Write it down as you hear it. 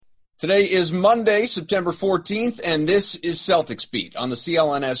Today is Monday, September 14th, and this is Celtics Beat on the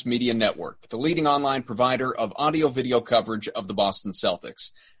CLNS Media Network, the leading online provider of audio-video coverage of the Boston Celtics.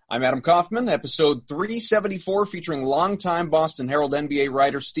 I'm Adam Kaufman, episode 374, featuring longtime Boston Herald NBA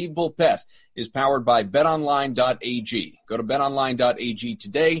writer Steve Bulpett, is powered by betonline.ag. Go to betonline.ag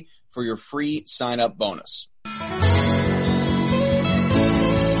today for your free sign-up bonus.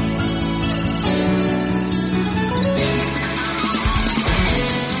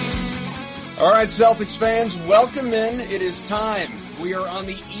 All right, Celtics fans, welcome in. It is time. We are on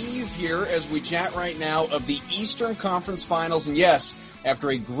the eve here as we chat right now of the Eastern Conference Finals. And yes,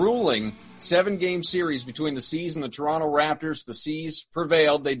 after a grueling 7-game series between the C's and the Toronto Raptors, the C's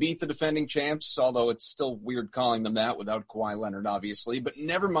prevailed. They beat the defending champs, although it's still weird calling them that without Kawhi Leonard, obviously. But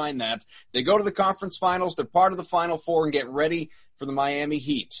never mind that. They go to the conference finals. They're part of the Final Four and get ready for the Miami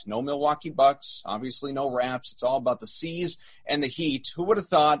Heat. No Milwaukee Bucks, obviously no Raps. It's all about the C's and the Heat. Who would have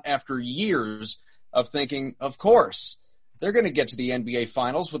thought after years of thinking, of course, they're going to get to the NBA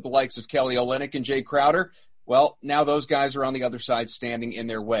Finals with the likes of Kelly Olynyk and Jay Crowder? Well, now those guys are on the other side standing in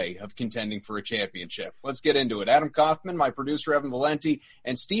their way of contending for a championship. Let's get into it. Adam Kaufman, my producer Evan Valenti,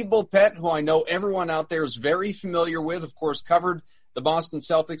 and Steve Bulpett, who I know everyone out there is very familiar with, of course, covered the Boston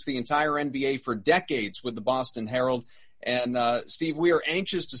Celtics, the entire NBA for decades with the Boston Herald. And, Steve, we are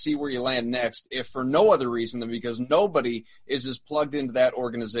anxious to see where you land next, if for no other reason than because nobody is as plugged into that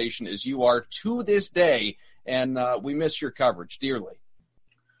organization as you are to this day, and we miss your coverage dearly.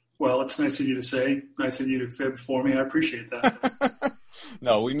 Well, it's nice of you to say. Nice of you to fib for me. I appreciate that.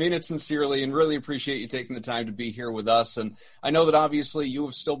 No, we mean it sincerely and really appreciate you taking the time to be here with us. And I know that obviously you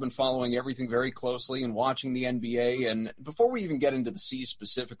have still been following everything very closely and watching the NBA. And before we even get into the C's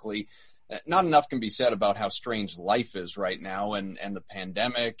specifically, not enough can be said about how strange life is right now and the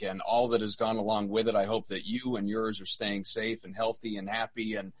pandemic and all that has gone along with it. I hope that you and yours are staying safe and healthy and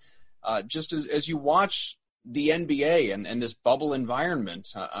happy. And just as you watch the NBA and this bubble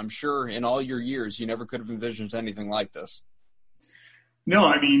environment, I'm sure in all your years you never could have envisioned anything like this. No,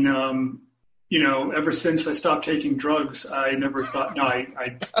 I mean, ever since I stopped taking drugs, I never thought,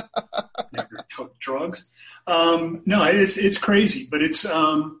 I never took drugs. No, it's crazy, but it's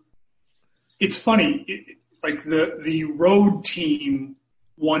funny. Like the road team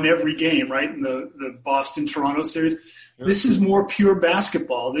won every game, right? In the Boston-Toronto series. Sure. This is more pure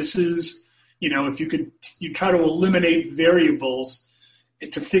basketball. This is, if you try to eliminate variables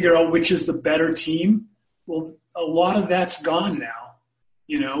to figure out which is the better team. Well, a lot of that's gone now,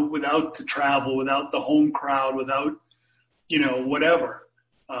 without the travel, without the home crowd, without, whatever.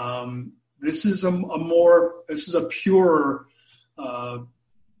 This is a purer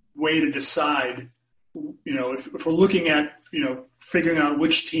way to decide, if we're looking at, figuring out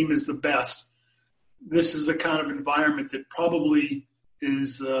which team is the best, this is the kind of environment that probably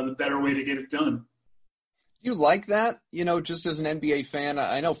is the better way to get it done. You like that? Just as an NBA fan,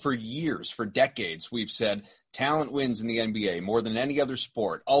 I know for years, for decades, we've said talent wins in the NBA more than any other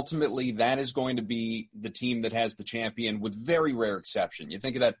sport. Ultimately, that is going to be the team that has the champion with very rare exception. You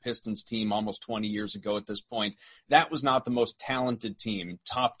think of that Pistons team almost 20 years ago at this point. That was not the most talented team,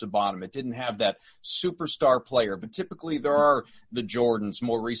 top to bottom. It didn't have that superstar player, but typically there are the Jordans,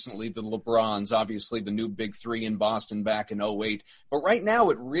 more recently the LeBrons, obviously the new big three in Boston back in 2008. But right now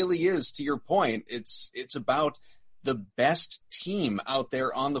it really is, to your point, it's about the best team out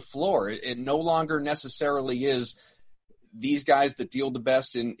there on the floor. It no longer necessarily is these guys that deal the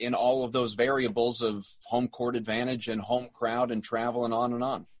best in all of those variables of home court advantage and home crowd and travel and on and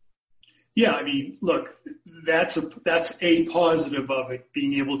on. Yeah, I mean, look, that's a positive of it,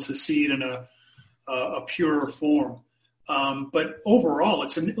 being able to see it in a purer form. But overall,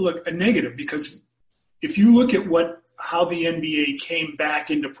 it's a negative, because if you look at how the NBA came back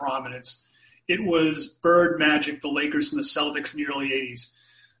into prominence, it was Bird, Magic, the Lakers, and the Celtics in the early 80s.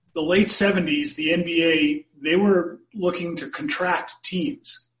 The late 70s, the NBA, they were looking to contract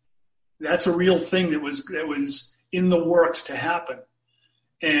teams. That's a real thing that was in the works to happen.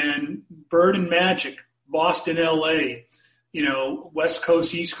 And Bird and Magic, Boston, LA, West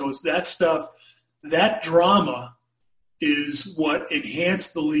Coast, East Coast, that stuff, that drama is what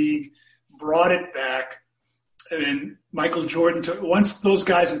enhanced the league, brought it back. And Michael Jordan once those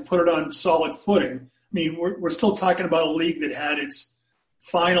guys had put it on solid footing. I mean, we're still talking about a league that had its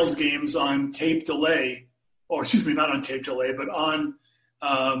finals games on tape delay, or excuse me, not on tape delay, but on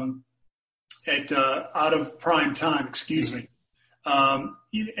out of prime time. Excuse me.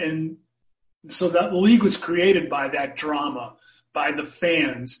 And so that the league was created by that drama, by the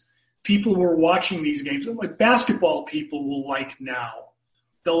fans. People were watching these games like basketball. People will like now.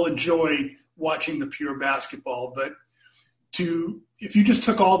 They'll enjoy watching the pure basketball, but if you just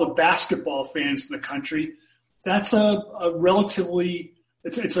took all the basketball fans in the country, that's a relatively,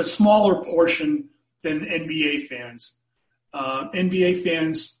 it's a smaller portion than NBA fans. NBA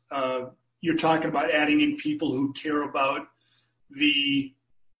fans, you're talking about adding in people who care about the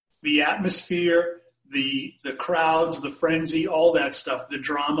atmosphere, the crowds, the frenzy, all that stuff, the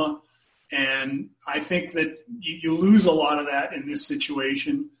drama. And I think that you lose a lot of that in this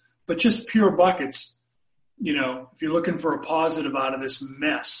situation. But just pure buckets, if you're looking for a positive out of this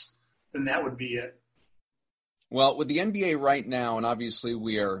mess, then that would be it. Well, with the NBA right now, and obviously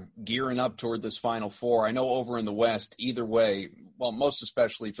we are gearing up toward this Final Four, I know over in the West, either way, well, most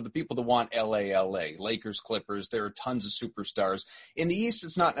especially for the people that want LA, Lakers, Clippers, there are tons of superstars. In the East,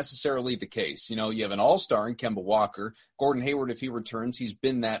 it's not necessarily the case. You have an all-star in Kemba Walker. Gordon Hayward, if he returns, he's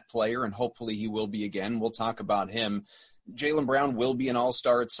been that player, and hopefully he will be again. We'll talk about him. Jaylen Brown will be an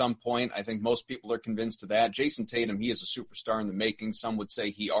all-star at some point. I think most people are convinced of that. Jason Tatum, he is a superstar in the making. Some would say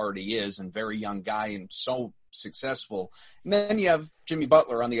he already is, and very young guy and so successful. And then you have Jimmy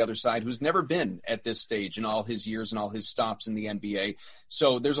Butler on the other side, who's never been at this stage in all his years and all his stops in the NBA.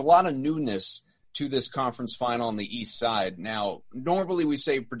 So there's a lot of newness to this conference final on the East side. Now, normally we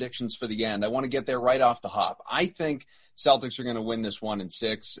save predictions for the end. I want to get there right off the hop. I think Celtics are going to win this 1 in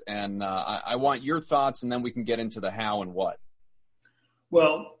 6, and I want your thoughts, and then we can get into the how and what.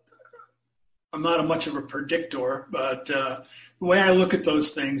 Well, I'm not much of a predictor, but the way I look at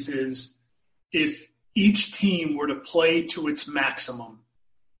those things is if each team were to play to its maximum,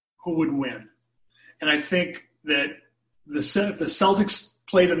 who would win? And I think that if the Celtics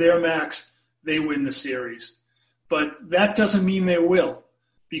play to their max, they win the series. But that doesn't mean they will,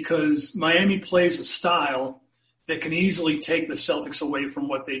 because Miami plays a style that can easily take the Celtics away from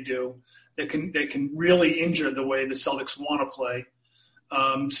what they do, that can really injure the way the Celtics want to play.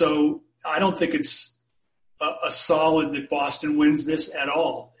 So I don't think it's a solid that Boston wins this at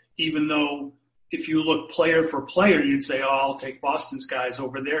all, even though if you look player for player, you'd say, I'll take Boston's guys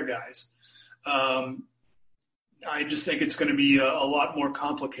over their guys. I just think it's going to be a lot more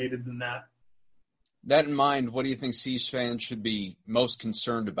complicated than that. That in mind, what do you think C's fans should be most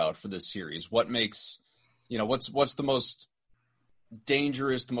concerned about for this series? What makes, what's the most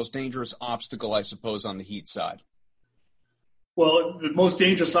dangerous obstacle, I suppose, on the Heat side? Well, the most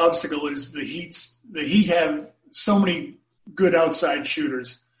dangerous obstacle is the Heat have so many good outside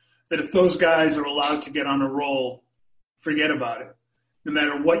shooters that if those guys are allowed to get on a roll, forget about it. No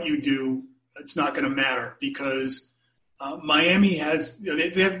matter what you do, it's not going to matter because Miami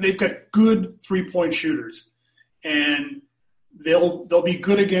they've got good 3-point shooters, and they'll be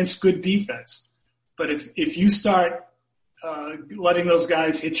good against good defense. But if you start letting those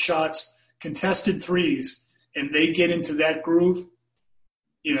guys hit shots, contested threes, and they get into that groove,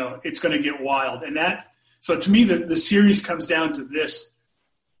 it's going to get wild. So to me, the series comes down to this.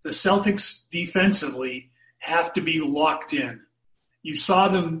 The Celtics defensively have to be locked in. You saw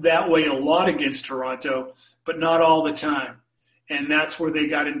them that way a lot against Toronto, but not all the time. And that's where they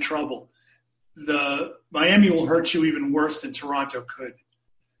got in trouble. The Miami will hurt you even worse than Toronto could.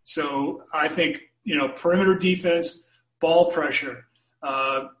 So I think, perimeter defense, ball pressure,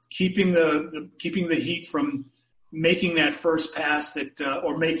 keeping the Heat from making that first pass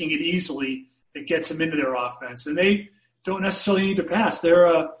or making it easily that gets them into their offense. And they don't necessarily need to pass. They're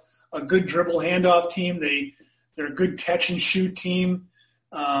a good dribble handoff team. They're a good catch and shoot team.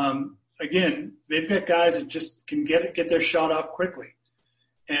 Again, they've got guys that just can get their shot off quickly.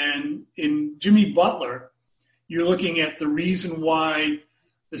 And in Jimmy Butler, you're looking at the reason why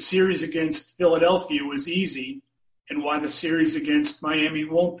the series against Philadelphia was easy and why the series against Miami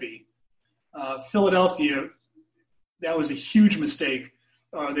won't be. Philadelphia, that was a huge mistake.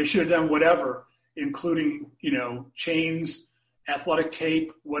 They should have done whatever, including, chains, athletic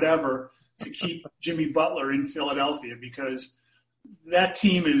tape, whatever, to keep Jimmy Butler in Philadelphia, because that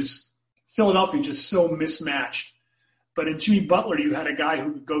team Philadelphia just so mismatched. But in Jimmy Butler, you had a guy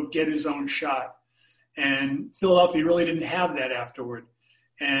who could go get his own shot. And Philadelphia really didn't have that afterward.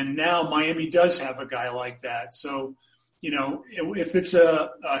 And now Miami does have a guy like that. So, if it's a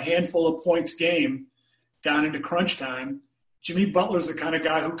handful of points game down into crunch time, Jimmy Butler's the kind of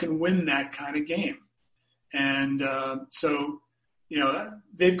guy who can win that kind of game. And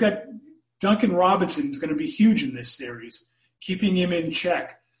they've got Duncan Robinson is going to be huge in this series, keeping him in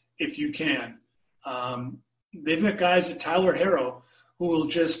check if you can. They've got guys at Tyler Herro who will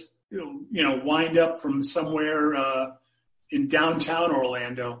just, wind up from somewhere in downtown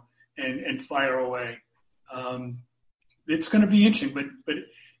Orlando and fire away. It's going to be interesting, but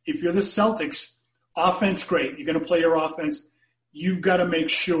if you're the Celtics, offense, great. You're going to play your offense. You've got to make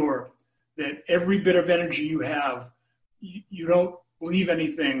sure that every bit of energy you have you don't leave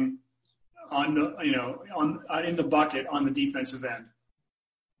anything on the in the bucket on the defensive end.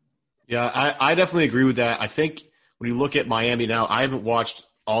 Yeah, I definitely agree with that. I think when you look at Miami now, I haven't watched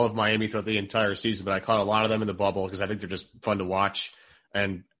all of Miami throughout the entire season, but I caught a lot of them in the bubble because I think they're just fun to watch.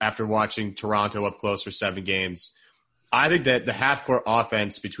 And after watching Toronto up close for 7 games, I think that the half-court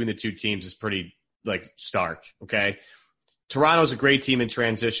offense between the two teams is pretty, stark, okay? Toronto's a great team in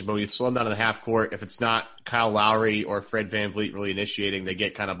transition, but when you slow them down in the half-court, if it's not Kyle Lowry or Fred VanVleet really initiating, they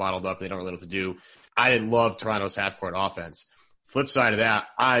get kind of bottled up and they don't really know what to do. I didn't love Toronto's half-court offense. Flip side of that,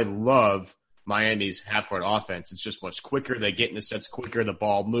 I love Miami's half-court offense. It's just much quicker. They get into sets quicker. The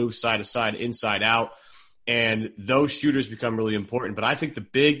ball moves side to side, inside out, and those shooters become really important. But I think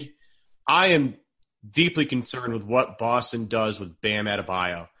I am deeply concerned with what Boston does with Bam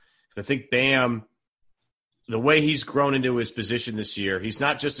Adebayo. Because I think Bam, the way he's grown into his position this year, he's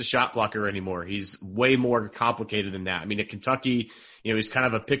not just a shot blocker anymore. He's way more complicated than that. I mean, at Kentucky, he's kind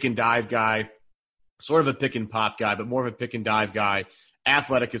of a pick and dive guy, sort of a pick and pop guy, but more of a pick and dive guy,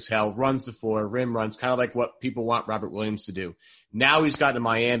 athletic as hell, runs the floor, rim runs, kind of like what people want Robert Williams to do. Now he's gotten to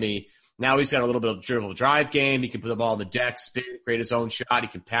Miami. Now he's got a little bit of dribble drive game. He can put the ball on the deck, spin, create his own shot. He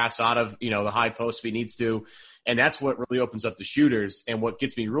can pass out of, the high post if he needs to. And that's what really opens up the shooters. And what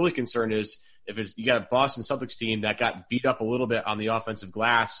gets me really concerned is you got a Boston Celtics team that got beat up a little bit on the offensive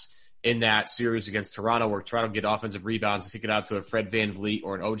glass in that series against Toronto, where Toronto get offensive rebounds and kick it out to a Fred VanVleet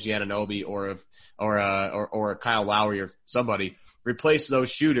or an OG Anunoby or a Kyle Lowry or somebody. Replace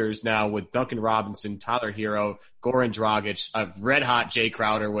those shooters now with Duncan Robinson, Tyler Hero, Goran Dragic, red hot Jay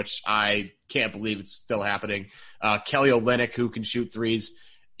Crowder, which I can't believe it's still happening. Kelly Olynyk, who can shoot threes.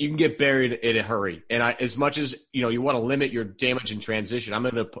 You can get buried in a hurry. And as much as you want to limit your damage in transition, I'm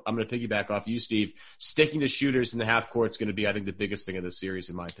gonna piggyback off you, Steve. Sticking to shooters in the half court is going to be, I think, the biggest thing of this series,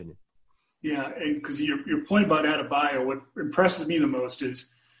 in my opinion. Yeah, and because your point about Adebayo, what impresses me the most is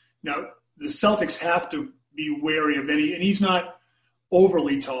now the Celtics have to be wary of any, and he's not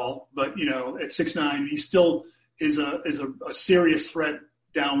overly tall, but at 6'9", he still is a serious threat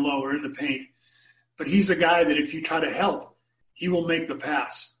down low or in the paint. But he's a guy that if you try to help, he will make the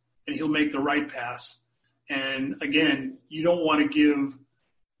pass, and he'll make the right pass. And again, you don't want to give,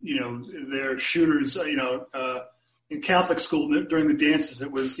 their shooters, in Catholic school during the dances, it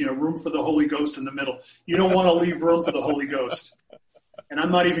was, room for the Holy Ghost in the middle. You don't want to leave room for the Holy Ghost. And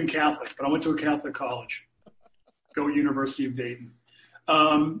I'm not even Catholic, but I went to a Catholic college. Go University of Dayton.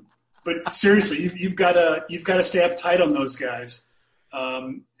 But seriously, you've got to stay up tight on those guys.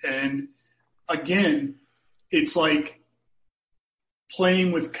 And again, it's like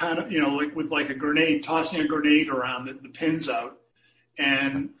playing with kind of, with like a grenade, tossing a grenade around the pins out.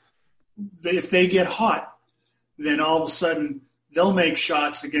 And if they get hot, then all of a sudden they'll make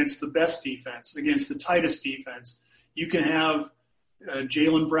shots against the best defense, against the tightest defense. You can have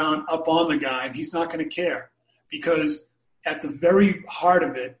Jaylen Brown up on the guy, and he's not going to care, because at the very heart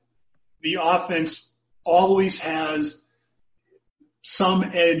of it, the offense always has some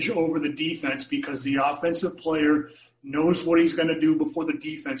edge over the defense, because the offensive player knows what he's going to do before the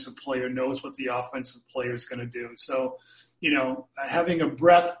defensive player knows what the offensive player is going to do. So, having a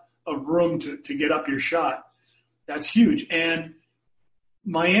breadth of room to get up your shot, that's huge. And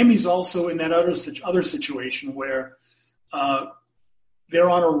Miami's also in that other situation where they're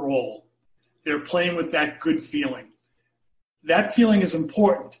on a roll. They're playing with that good feeling. That feeling is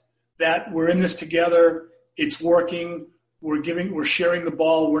important, that we're in this together, it's working, we're sharing the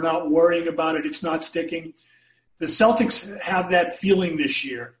ball, we're not worrying about it, it's not sticking. The Celtics have that feeling this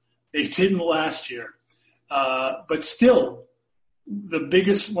year. They didn't last year. But still,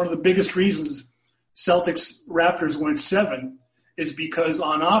 one of the biggest reasons Celtics Raptors went 7 is because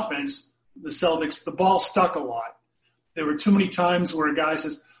on offense, the ball stuck a lot. There were too many times where a guy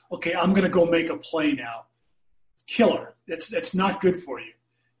says, okay, I'm going to go make a play now. Killer. That's not good for you.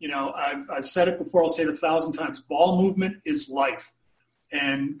 I've said it before, I'll say it 1,000 times. Ball movement is life.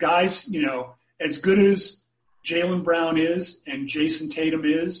 And guys, as good as Jaylen Brown is and Jason Tatum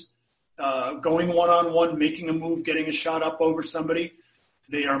is, going one-on-one, making a move, getting a shot up over somebody,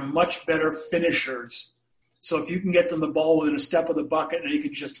 they are much better finishers. So if you can get them the ball within a step of the bucket and you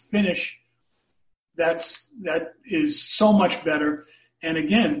can just finish, that is so much better. And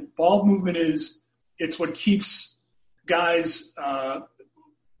again, ball movement it's what keeps guys.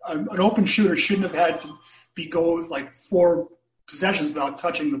 An open shooter shouldn't have had to go with like 4 possessions without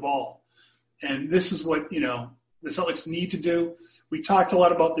touching the ball. And this is what the Celtics need to do. We talked a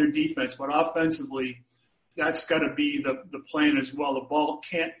lot about their defense, but offensively, that's got to be the plan as well. The ball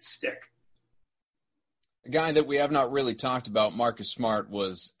can't stick. A guy that we have not really talked about, Marcus Smart,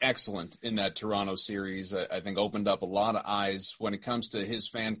 was excellent in that Toronto series. I think opened up a lot of eyes when it comes to his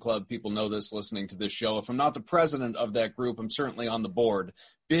fan club. People know this listening to this show. If I'm not the president of that group, I'm certainly on the board.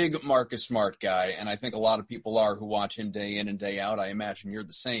 Big Marcus Smart guy, and I think a lot of people are who watch him day in and day out. I imagine you're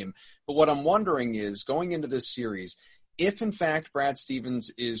the same. But what I'm wondering is, going into this series, if, in fact, Brad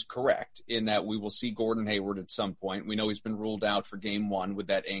Stevens is correct in that we will see Gordon Hayward at some point. We know he's been ruled out for Game 1 with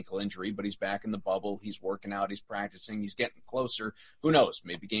that ankle injury, but he's back in the bubble. He's working out. He's practicing. He's getting closer. Who knows?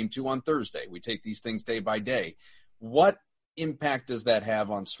 Maybe Game 2 on Thursday. We take these things day by day. What impact does that have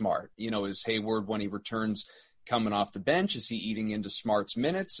on Smart? Is Hayward, when he returns, coming off the bench? Is he eating into Smart's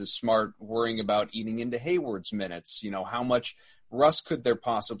minutes? Is Smart worrying about eating into Hayward's minutes? How much rust could there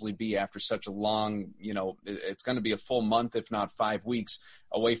possibly be after such a long, it's going to be a full month, if not 5 weeks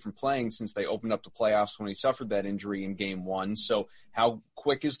away from playing, since they opened up the playoffs when he suffered that injury in Game 1. So how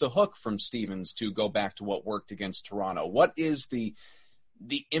quick is the hook from Stevens to go back to what worked against Toronto? What is the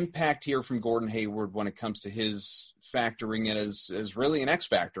impact here from Gordon Hayward when it comes to his factoring in as really an X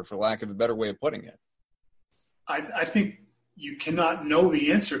factor, for lack of a better way of putting it? I think you cannot know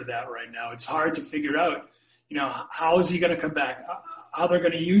the answer to that right now. It's hard to figure out. How is he going to come back? How they're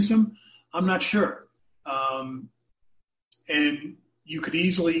going to use him? I'm not sure. And you could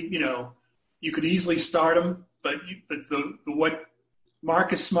easily start him, but what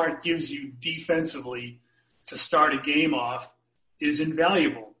Marcus Smart gives you defensively to start a game off is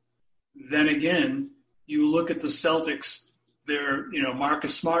invaluable. Then again, you look at the Celtics.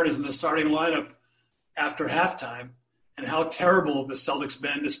 Marcus Smart is in the starting lineup after halftime, and how terrible have the Celtics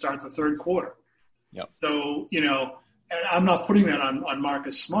been to start the third quarter. Yep. So, and I'm not putting that on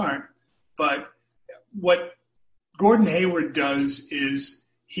Marcus Smart, but what Gordon Hayward does is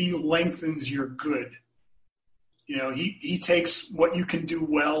he lengthens your good. He takes what you can do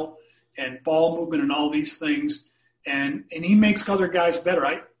well and ball movement and all these things, and he makes other guys better.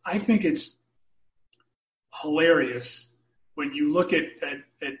 I think it's hilarious when you look at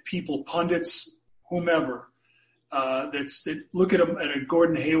people, pundits, whomever, that look at him at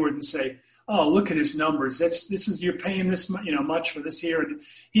Gordon Hayward and say, "Oh, look at his numbers. You're paying this much for this here, and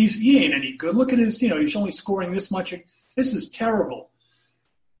he ain't any good. Look at his, he's only scoring this much. This is terrible."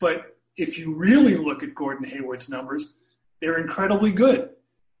 But if you really look at Gordon Hayward's numbers, they're incredibly good.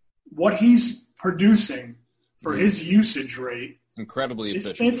 What he's producing for his usage rate incredibly is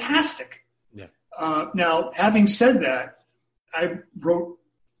efficient. Fantastic. Yeah. Now, having said that, I wrote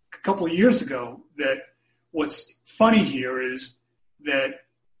a couple of years ago that what's funny here is that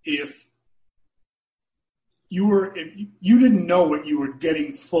if you didn't know what you were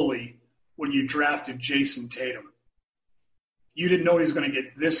getting fully when you drafted Jason Tatum. You didn't know he was going to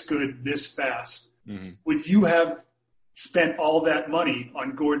get this good, this fast. Mm-hmm. Would you have spent all that money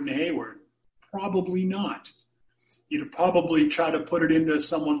on Gordon Hayward? Probably not. You'd probably try to put it into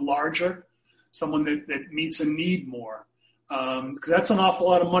someone larger, someone that meets a need more. Because that's an awful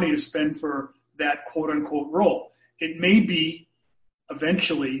lot of money to spend for that quote-unquote role. It may be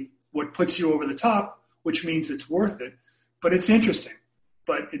eventually what puts you over the top, which means it's worth it. But it's interesting.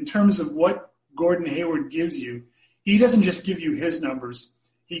 But in terms of what Gordon Hayward gives you, he doesn't just give you his numbers.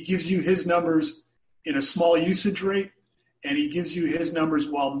 He gives you his numbers in a small usage rate, and he gives you his numbers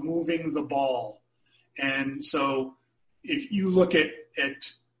while moving the ball. And so if you look at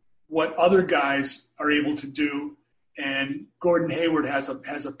what other guys are able to do, and Gordon Hayward has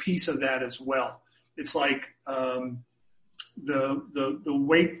a piece of that as well. It's like the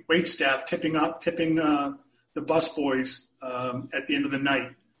wait staff tipping the busboys at the end of the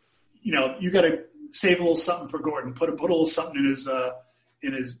night. You got to save a little something for Gordon. Put a little something in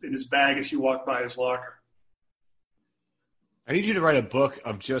his bag as you walk by his locker. I need you to write a book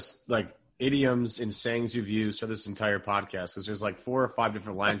of just like idioms and sayings you've used for this entire podcast, because there's like 4 or 5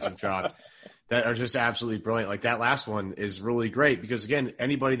 different lines you've dropped that are just absolutely brilliant. Like that last one is really great because, again,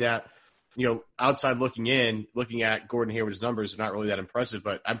 anybody that, outside looking at Gordon Hayward's numbers is not really that impressive.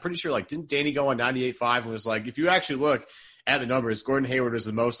 But I'm pretty sure, didn't Danny go on 98.5 and was like, if you actually look at the numbers, Gordon Hayward is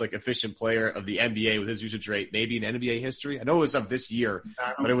the most efficient player of the NBA with his usage rate, maybe in NBA history. I know it was of this year,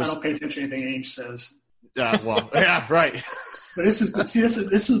 but it was. I don't pay attention to anything Ainge says. Yeah, right. But this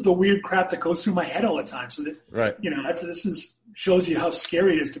is the weird crap that goes through my head all the time. So that, right. Shows you how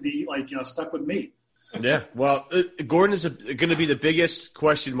scary it is to be stuck with me. Yeah. Well, Gordon is going to be the biggest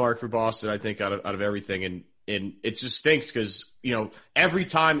question mark for Boston, I think, out of everything. And it just stinks because, every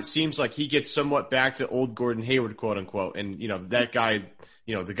time it seems like he gets somewhat back to old Gordon Hayward, quote unquote. And, that guy,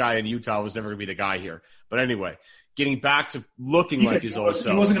 the guy in Utah was never going to be the guy here. But anyway, getting back to looking like his old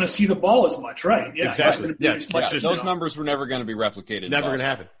self. He wasn't going to see the ball as much, right? Yeah, exactly. Yeah. Those numbers were never going to be replicated. Never going to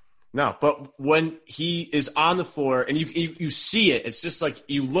happen. No, but when he is on the floor and you see it, it's just like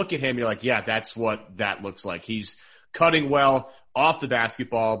you look at him, you're like, yeah, that's what that looks like. He's cutting well off the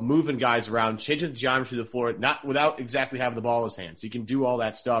basketball, moving guys around, changing the geometry of the floor, not without exactly having the ball in his hands. He can do all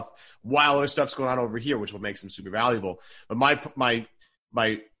that stuff while other stuff's going on over here, which will make him super valuable. But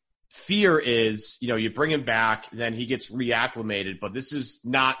my fear is, you bring him back, then he gets reacclimated, but this is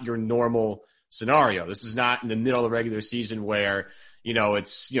not your normal scenario. This is not in the middle of the regular season where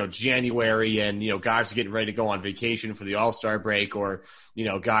it's, January and, guys are getting ready to go on vacation for the All-Star break, or,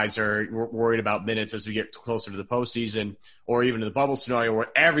 guys are worried about minutes as we get closer to the postseason, or even in the bubble scenario where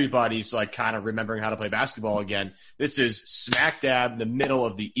everybody's like kind of remembering how to play basketball again. This is smack dab in the middle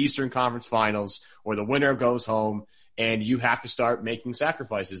of the Eastern Conference Finals where the winner goes home and you have to start making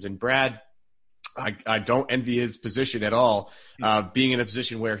sacrifices. And Brad, I don't envy his position at all, being in a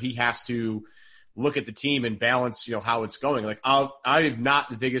position where he has to look at the team and balance, how it's going. Like I'm not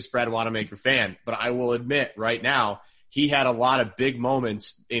the biggest Brad Wanamaker fan, but I will admit right now, he had a lot of big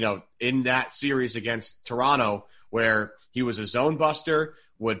moments, in that series against Toronto where he was a zone buster,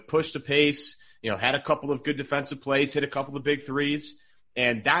 would push the pace, had a couple of good defensive plays, hit a couple of big threes.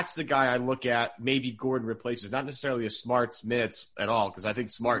 And that's the guy I look at. Maybe Gordon replaces, not necessarily a Smart's minutes at all, because I think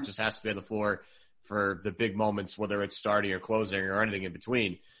Smart just has to be on the floor for the big moments, whether it's starting or closing or anything in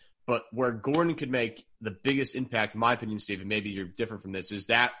between. But where Gordon could make the biggest impact, in my opinion, Steve, and maybe you're different from this, is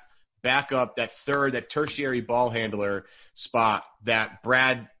that backup, that third, that tertiary ball handler spot that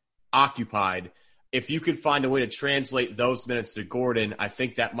Brad occupied. If you could find a way to translate those minutes to Gordon, I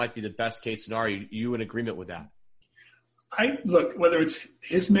think that might be the best case scenario. You in agreement with that? Look, whether it's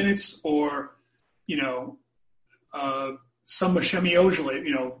his minutes or, some of Shemi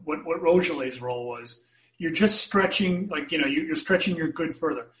Ojale, what Ojale's role was, you're just stretching, you're stretching your good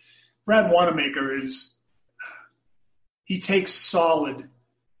further. Brad Wanamaker he takes solid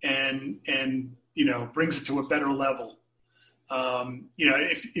and brings it to a better level.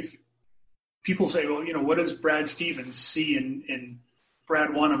 If people say, well, what does Brad Stevens see in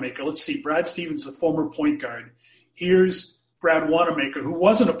Brad Wanamaker? Let's see. Brad Stevens is a former point guard. Here's Brad Wanamaker, who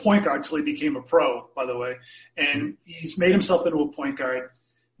wasn't a point guard until he became a pro, by the way, and he's made himself into a point guard,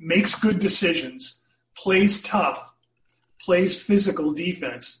 makes good decisions, plays tough, plays physical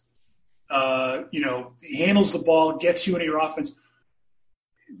defense, he handles the ball, gets you into your offense.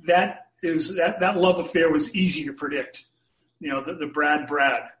 That love affair was easy to predict, the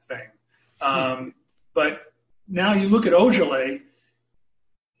Brad thing. But now you look at Ojale, and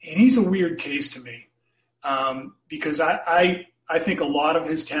he's a weird case to me. Because I think a lot of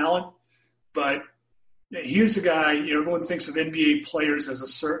his talent, but here's a guy, everyone thinks of NBA players as a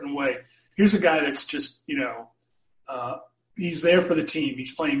certain way. Here's a guy that's just, he's there for the team.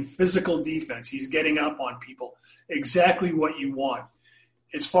 He's playing physical defense. He's getting up on people. Exactly what you want.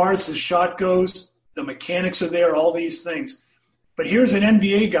 As far as his shot goes, the mechanics are there, all these things. But here's an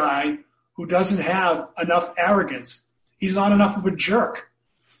NBA guy who doesn't have enough arrogance. He's not enough of a jerk.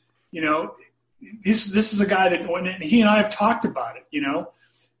 This is a guy that, when he and I have talked about it,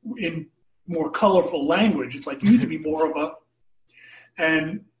 in more colorful language. It's like you need to be more of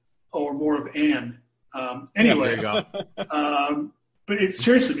more of an. Anyway, there you go. But it's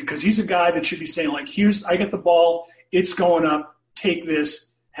seriously because he's a guy that should be saying like, I get the ball, it's going up, take this,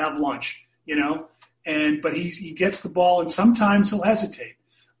 have lunch, but he gets the ball and sometimes he'll hesitate.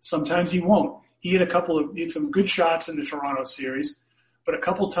 Sometimes he won't. He had some good shots in the Toronto series, but a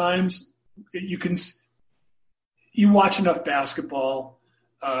couple times, you watch enough basketball,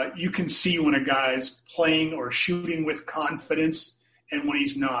 you can see when a guy's playing or shooting with confidence and when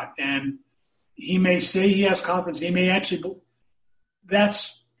he's not. And he may say he has confidence. He may actually –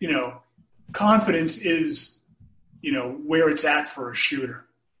 that's, confidence is, where it's at for a shooter.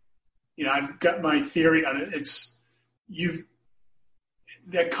 I've got my theory on it. It's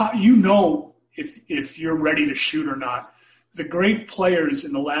if you're ready to shoot or not. The great players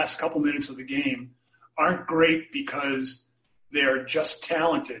in the last couple minutes of the game aren't great because they're just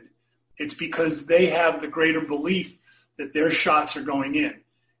talented. It's because they have the greater belief that their shots are going in.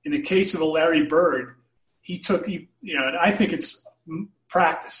 In the case of a Larry Bird, and I think it's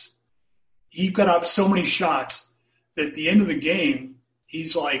practice. He got up so many shots that at the end of the game,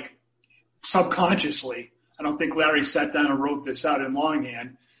 he's like subconsciously, I don't think Larry sat down and wrote this out in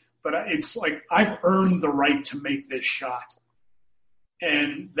longhand, but it's like, I've earned the right to make this shot.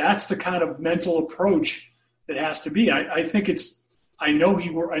 And that's the kind of mental approach that has to be. I think I know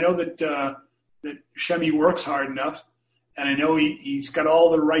that Shemi works hard enough, and I know he's got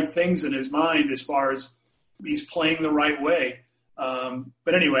all the right things in his mind as far as he's playing the right way.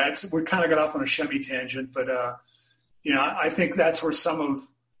 But anyway, we kind of got off on a Shemi tangent, but I think that's where some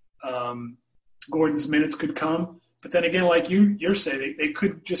Gordon's minutes could come. But then again, like you're saying, they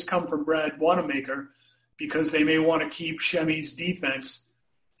could just come from Brad Wanamaker because they may want to keep Shemmy's defense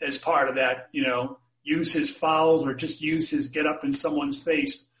as part of that, use his fouls or just use his get up in someone's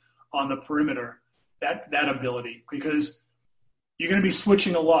face on the perimeter, that ability. Because you're going to be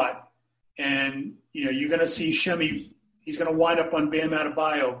switching a lot. And, you're going to see Shemmy, he's going to wind up on Bam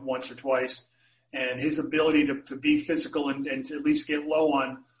Adebayo once or twice. And his ability to be physical and to at least get low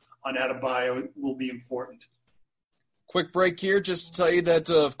on Adebayo will be important. Quick break here just to tell you that,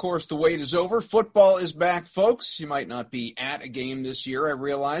 of course, the wait is over. Football is back, folks. You might not be at a game this year, I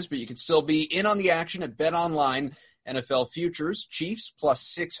realize, but you can still be in on the action at BetOnline. NFL futures, Chiefs plus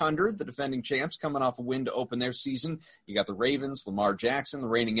 600, the defending champs coming off a win to open their season. You got the Ravens, Lamar Jackson, the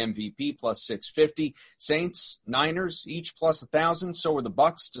reigning MVP, plus 650. Saints, Niners, each plus 1,000. So are the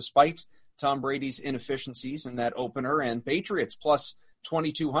Bucks, despite Tom Brady's inefficiencies in that opener. And Patriots, plus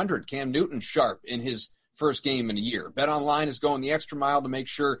 2,200. Cam Newton sharp in his first game in a year. BetOnline is going the extra mile to make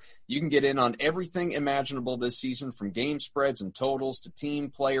sure you can get in on everything imaginable this season, from game spreads and totals to team,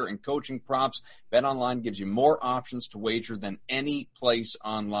 player, and coaching props. BetOnline gives you more options to wager than any place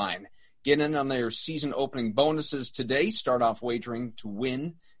online. Get in on their season opening bonuses today. Start off wagering to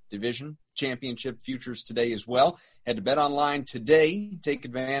win division championship futures today as well. Head to BetOnline today. Take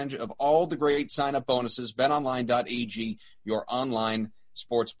advantage of all the great sign-up bonuses. BetOnline.ag, your online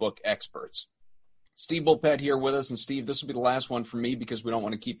sportsbook experts. Steve Bulpett here with us. And Steve, this will be the last one for me because we don't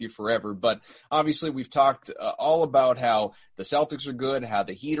want to keep you forever. But obviously we've talked all about how the Celtics are good, how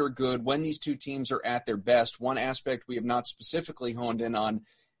the Heat are good, when these two teams are at their best. One aspect we have not specifically honed in on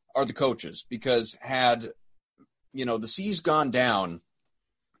are the coaches, because had, the C's gone down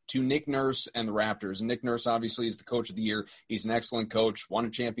to Nick Nurse and the Raptors, and Nick Nurse obviously is the coach of the year. He's an excellent coach, won a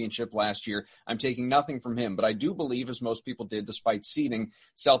championship last year. I'm taking nothing from him, but I do believe, as most people did, despite seeding,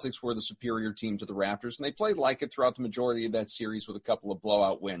 Celtics were the superior team to the Raptors, and they played like it throughout the majority of that series with a couple of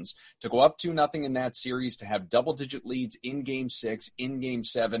blowout wins. To go up 2-0 in that series, to have double-digit leads in Game 6, in Game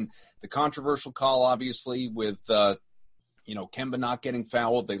 7, the controversial call, obviously, with Kemba not getting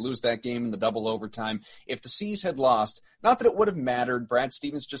fouled. They lose that game in the double overtime. If the C's had lost, not that it would have mattered. Brad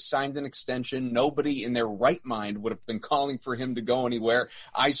Stevens just signed an extension. Nobody in their right mind would have been calling for him to go anywhere.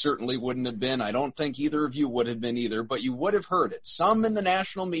 I certainly wouldn't have been. I don't think either of you would have been either, but you would have heard it. Some in the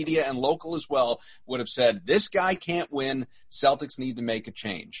national media and local as well would have said, this guy can't win. Celtics need to make a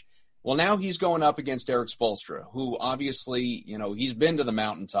change. Well, now he's going up against Eric Spoelstra, who obviously, he's been to the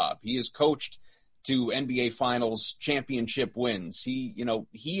mountaintop. He has coached to NBA Finals championship wins. He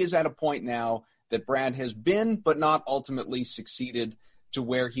is at a point now that Brad has been, but not ultimately succeeded to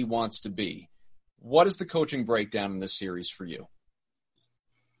where he wants to be. What is the coaching breakdown in this series for you?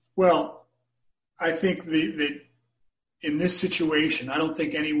 Well, I think that in this situation, I don't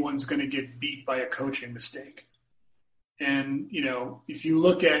think anyone's going to get beat by a coaching mistake. And, if you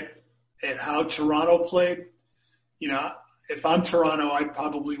look at how Toronto played, if I'm Toronto, I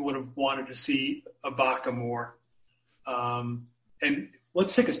probably would have wanted to see Ibaka more. And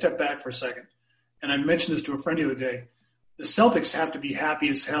let's take a step back for a second. And I mentioned this to a friend the other day. The Celtics have to be happy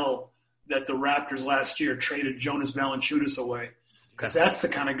as hell that the Raptors last year traded Jonas Valanciunas away, because that's the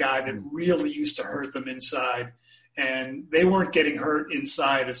kind of guy that really used to hurt them inside. And they weren't getting hurt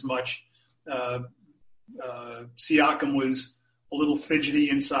inside as much. Siakam was a little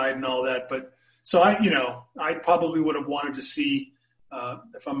fidgety inside and all that, but so I probably would have wanted to see,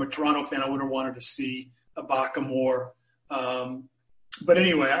 if I'm a Toronto fan, I would have wanted to see Ibaka more. But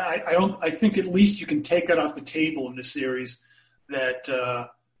anyway, I think at least you can take that off the table in this series, that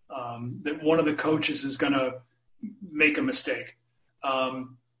that one of the coaches is going to make a mistake.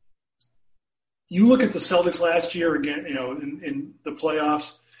 You look at the Celtics last year again, in the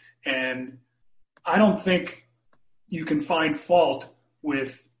playoffs, and I don't think you can find fault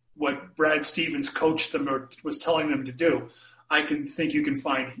with what Brad Stevens coached them or was telling them to do. I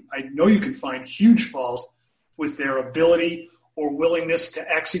know you can find huge fault with their ability or willingness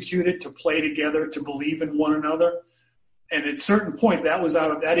to execute it, to play together, to believe in one another. And at a certain point,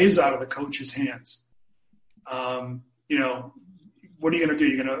 that is out of the coach's hands. What are you going to do?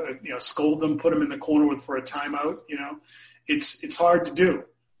 You're going to scold them, put them in the corner for a timeout? It's hard to do.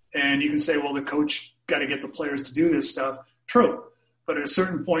 And you can say, well, the coach got to get the players to do this stuff. True. But at a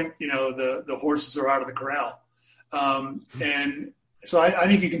certain point, the horses are out of the corral. And so I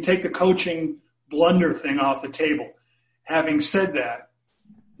think you can take the coaching blunder thing off the table. Having said that,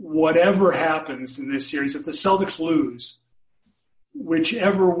 whatever happens in this series, if the Celtics lose,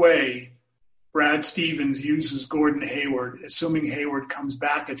 whichever way Brad Stevens uses Gordon Hayward, assuming Hayward comes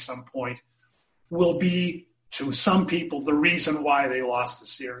back at some point, will be to some people, the reason why they lost the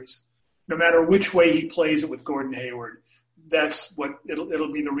series. No matter which way he plays it with Gordon Hayward, that's what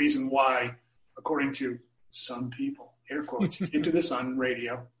it'll be the reason why, according to some people. Air quotes. You can't do this on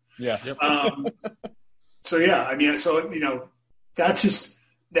radio. Yeah. So yeah, I mean, so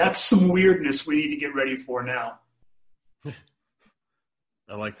that's some weirdness we need to get ready for now.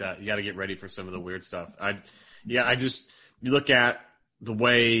 I like that. You got to get ready for some of the weird stuff. You look at the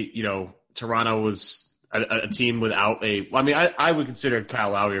way, Toronto was a team without I would consider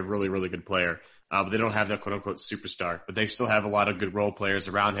Kyle Lowry a really, really good player, but they don't have that quote unquote superstar, but they still have a lot of good role players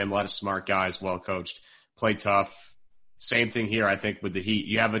around him, a lot of smart guys, well coached, play tough. Same thing here, I think, with the Heat.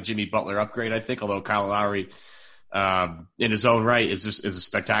 You have a Jimmy Butler upgrade, I think, although Kyle Lowry, in his own right, is a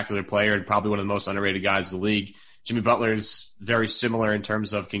spectacular player and probably one of the most underrated guys in the league. Jimmy Butler is very similar in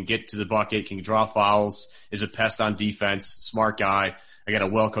terms of can get to the bucket, can draw fouls, is a pest on defense, smart guy. I got a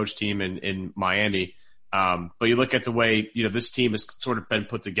well-coached team in Miami. But you look at the way, this team has sort of been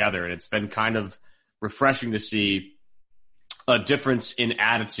put together, and it's been kind of refreshing to see a difference in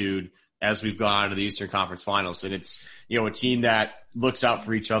attitude as we've gone on to the Eastern Conference Finals. And it's, a team that looks out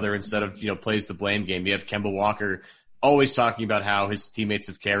for each other instead of, plays the blame game. You have Kemba Walker always talking about how his teammates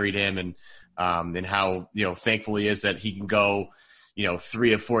have carried him and how, thankful he is that he can go,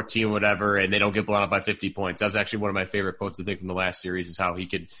 3 of 14, whatever, and they don't get blown up by 50 points. That was actually one of my favorite quotes, I think, from the last series, is how he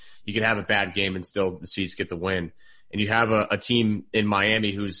could have a bad game and still the Chiefs get the win. And you have a team in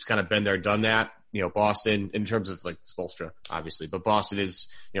Miami who's kind of been there, done that. Boston, in terms of like Spoelstra, obviously, but Boston is,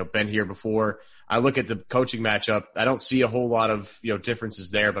 been here before. I look at the coaching matchup. I don't see a whole lot of, differences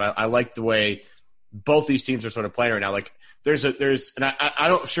there, but I like the way both these teams are sort of playing right now. Like and I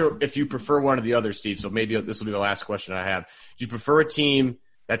don't sure if you prefer one or the other, Steve, so maybe this will be the last question I have. Do you prefer a team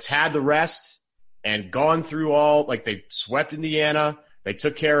that's had the rest and gone through all, like they swept Indiana, they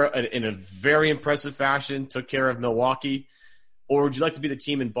took care of, in a very impressive fashion, took care of Milwaukee? Or would you like to be the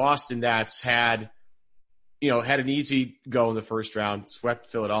team in Boston that's had an easy go in the first round, swept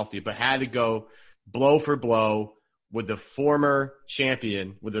Philadelphia, but had to go blow for blow with the former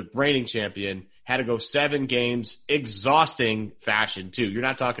champion, with the reigning champion, had to go 7 games, exhausting fashion too.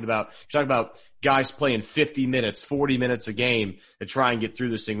 You're talking about guys playing 50 minutes, 40 minutes a game to try and get through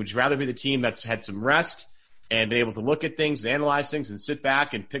this thing. Would you rather be the team that's had some rest and been able to look at things and analyze things and sit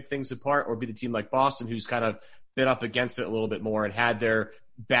back and pick things apart, or be the team like Boston who's kind of been up against it a little bit more and had their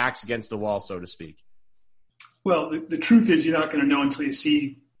backs against the wall, so to speak? Well, the truth is you're not going to know until you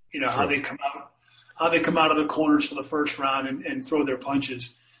see, how they come out of the corners for the first round and throw their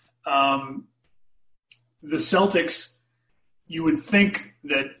punches. The Celtics, you would think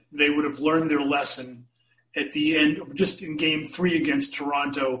that they would have learned their lesson at the end, just in game 3 against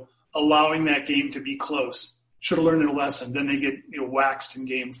Toronto, allowing that game to be close. Should have learned their lesson. Then they get waxed in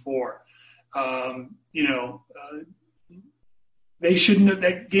game 4. They shouldn't have,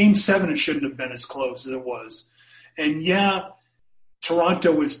 that game 7, it shouldn't have been as close as it was. And yeah,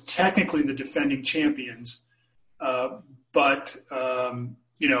 Toronto was technically the defending champions. But the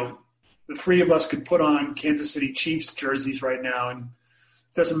 3 of us could put on Kansas City Chiefs jerseys right now, and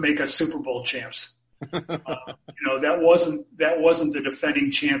it doesn't make us Super Bowl champs. That wasn't the defending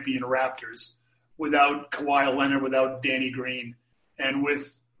champion Raptors without Kawhi Leonard, without Danny Green, and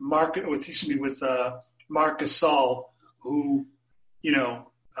with Marc Gasol, who,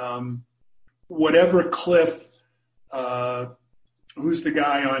 whatever Cliff, who's the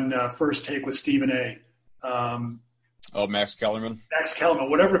guy on First Take with Stephen A. Max Kellerman. Max Kellerman,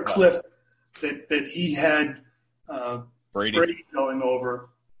 whatever Cliff that he had Brady going over,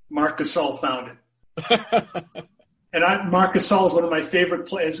 Marc Gasol found it. And Marc Gasol is one of my favorite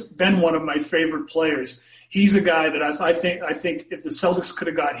players. Been one of my favorite players. He's a guy that I think if the Celtics could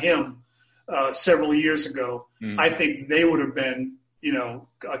have got him several years ago, I think they would have been,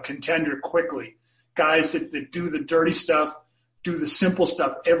 a contender quickly. Guys that do the dirty stuff, do the simple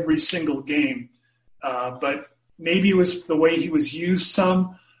stuff every single game. But maybe it was the way he was used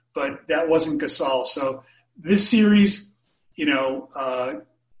some, but that wasn't Gasol. So this series,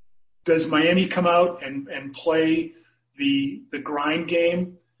 does Miami come out and play the grind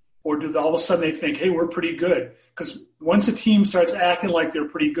game, or do all of a sudden they think, hey, we're pretty good? Because once a team starts acting like they're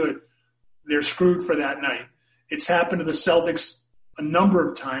pretty good, they're screwed for that night. It's happened to the Celtics a number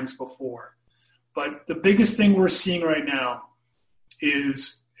of times before. But the biggest thing we're seeing right now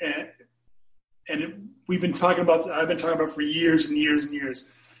is, I've been talking about for years and years and years,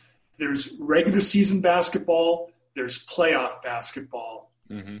 there's regular season basketball, there's playoff basketball.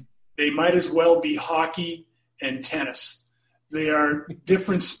 Mm-hmm. They might as well be hockey and tennis. They are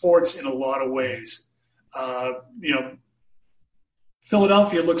different sports in a lot of ways.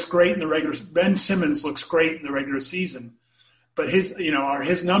 Philadelphia looks great in the regular. Ben Simmons looks great in the regular season, but are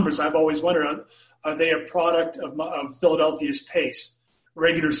his numbers? I've always wondered, are they a product of Philadelphia's pace,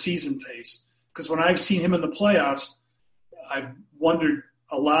 regular season pace? Because when I've seen him in the playoffs, I've wondered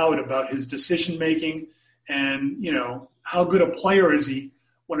aloud about his decision making and how good a player is he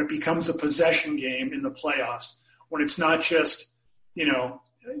when it becomes a possession game in the playoffs, when it's not just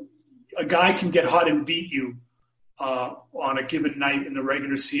a guy can get hot and beat you on a given night in the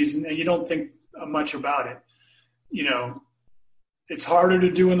regular season, and you don't think much about it. It's harder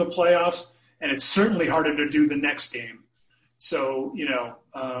to do in the playoffs, and it's certainly harder to do the next game. So,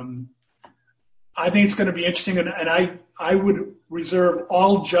 I think it's going to be interesting, and I would reserve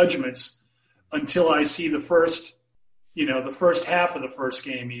all judgments until I see the first half of the first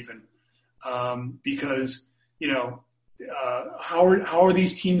game even, because, how are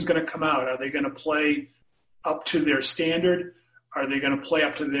these teams going to come out? Are they going to play up to their standard? Are they going to play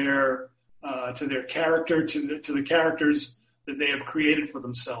up to their character, to the characters that they have created for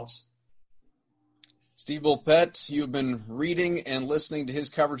themselves? Steve Bulpett, you've been reading and listening to his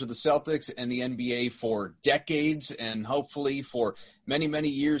coverage of the Celtics and the NBA for decades and hopefully for many, many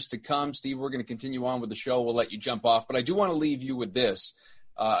years to come. Steve, we're going to continue on with the show. We'll let you jump off, but I do want to leave you with this.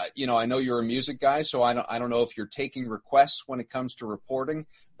 I know you're a music guy, so I don't know if you're taking requests when it comes to reporting,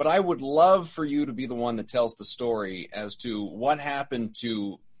 but I would love for you to be the one that tells the story as to what happened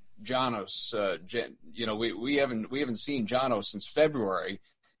to Janos. We haven't seen Janos since February.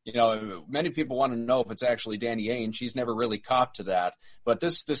 Many people want to know if it's actually Danny Ainge. She's never really copped to that. But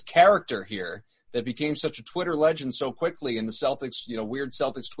this character here that became such a Twitter legend so quickly in the Celtics, weird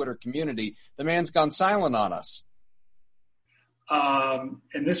Celtics Twitter community, the man's gone silent on us.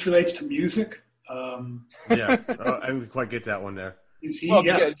 And this relates to music. Yeah, I didn't quite get that one there. Is he? Well,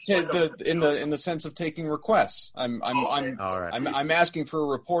 yeah. in the sense of taking requests. All right. I'm asking for a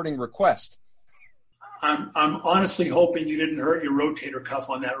reporting request. I'm honestly hoping you didn't hurt your rotator cuff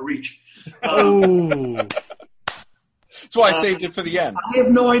on that reach. Oh. That's why I saved it for the end. I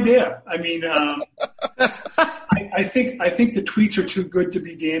have no idea. I mean, I think the tweets are too good to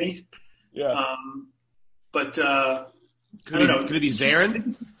be Danny. Yeah. But I Could don't know. it be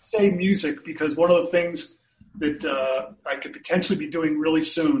Zarin? Say music, because one of the things that I could potentially be doing really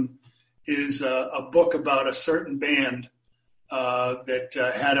soon is a book about a certain band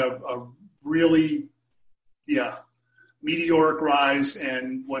that had a really meteoric rise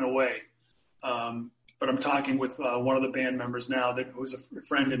and went away. But I'm talking with one of the band members now that was a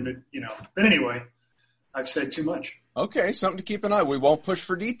friend, and But anyway, I've said too much. Okay, something to keep an eye. We won't push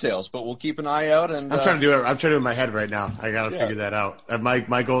for details, but we'll keep an eye out. And I'm trying to do it. I'm trying to do it in my head right now. I got to figure that out.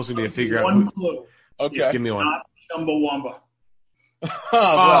 My goal is going to be to figure out. One clue. Okay, give me one. Not Chumbawamba.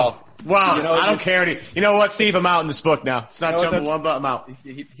 Wow. I don't care. You know what, Steve? I'm out in this book now. It's not Chumbawamba. I'm out.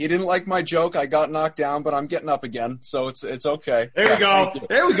 He didn't like my joke. I got knocked down, but I'm getting up again, so it's okay. There we go.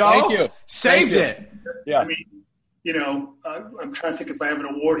 There we go. Thank you. Saved it. Yeah. I mean, I'm trying to think if I have an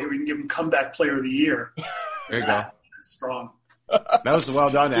award here, we can give him Comeback Player of the Year. There you go. That's strong. That was well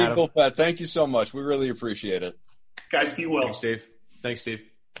done, Adam. Pat, thank you so much. We really appreciate it. Guys, be well. Thanks, Steve.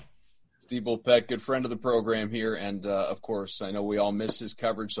 Steve Bulpett, good friend of the program here, and of course, I know we all miss his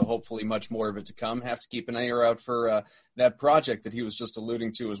coverage, so hopefully much more of it to come. Have to keep an ear out for that project that he was just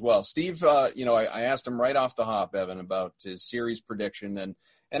alluding to as well. Steve, I asked him right off the hop, Evan, about his series prediction, and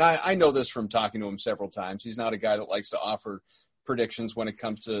I know this from talking to him several times. He's not a guy that likes to offer predictions when it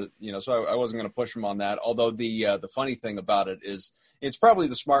comes to, so I wasn't going to push him on that. Although the funny thing about it is it's probably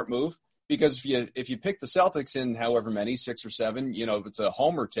the smart move, because if you pick the Celtics in however many, 6 or 7, it's a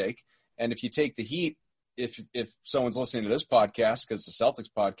homer take. And if you take the Heat, if someone's listening to this podcast, because it's a Celtics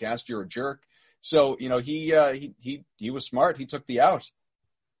podcast, you're a jerk. So, he was smart. He took the out.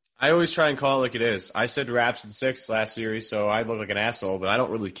 I always try and call it like it is. I said Raps in 6 last series, so I look like an asshole, but I don't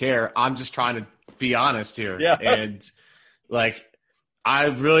really care. I'm just trying to be honest here. Yeah. And I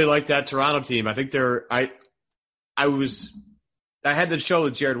really like that Toronto team. I think I had the show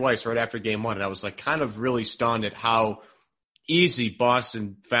with Jared Weiss right after game 1, and I was kind of really stunned at how easy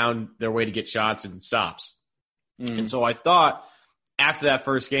Boston found their way to get shots and stops. And so I thought after that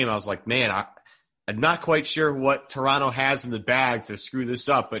first game, I was like, man, I'm not quite sure what Toronto has in the bag to screw this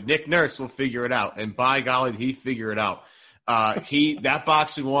up, but Nick Nurse will figure it out. And by golly, he figured it out. That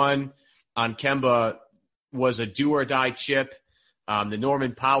boxing one on Kemba was a do or die chip. The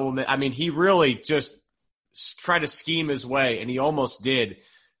Norman Powell, he really just tried to scheme his way, and he almost did,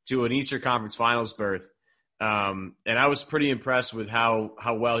 to an Eastern Conference Finals berth. And I was pretty impressed with how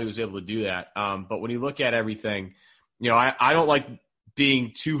well he was able to do that. But when you look at everything, I don't like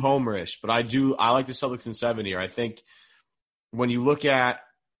being too homerish, but I like the Celtics in 7 here. I think when you look at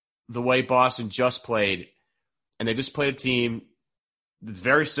the way Boston just played, and they just played a team that's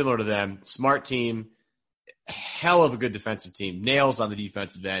very similar to them, smart team, hell of a good defensive team, nails on the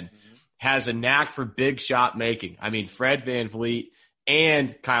defensive end, has a knack for big shot making. I mean, Fred VanVleet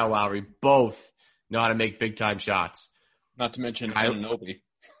and Kyle Lowry both know how to make big time shots. Not to mention Anunoby.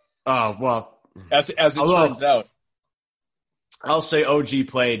 Oh, well. As it turns out. I'll say OG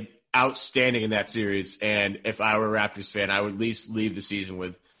played outstanding in that series, and if I were a Raptors fan, I would at least leave the season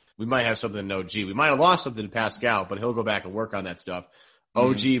with, we might have something in OG. We might have lost something to Pascal, but he'll go back and work on that stuff.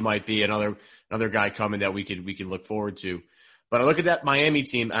 OG might be another guy coming that we can look forward to. But I look at that Miami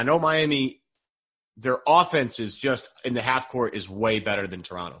team. I know Miami, their offense is just in the half court is way better than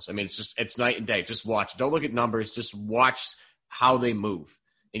Toronto's. I mean, it's night and day. Just watch. Don't look at numbers. Just watch how they move.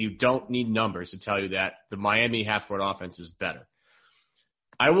 And you don't need numbers to tell you that the Miami half court offense is better.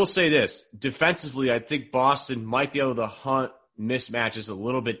 I will say this. Defensively, I think Boston might be able to hunt mismatches a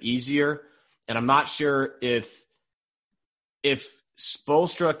little bit easier. And I'm not sure if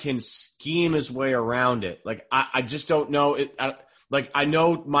Spoelstra can scheme his way around it. Like, I just don't know. I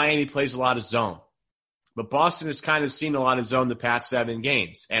know Miami plays a lot of zone, but Boston has kind of seen a lot of zone the past 7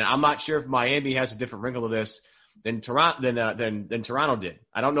 games. And I'm not sure if Miami has a different wrinkle to this than Toronto did.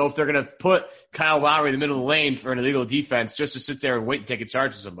 I don't know if they're going to put Kyle Lowry in the middle of the lane for an illegal defense just to sit there and wait and take a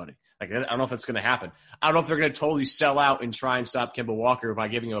charge of somebody. Like, I don't know if that's going to happen. I don't know if they're going to totally sell out and try and stop Kemba Walker by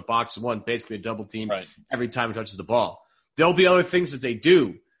giving him a box and one, basically a double team every time he touches the ball. There'll be other things that they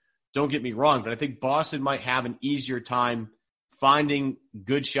do. Don't get me wrong, but I think Boston might have an easier time finding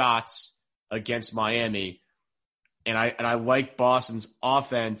good shots against Miami. And I like Boston's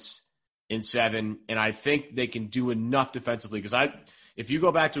offense in 7, and I think they can do enough defensively. Because if you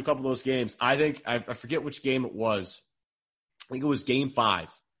go back to a couple of those games, I forget which game it was. I think it was Game 5.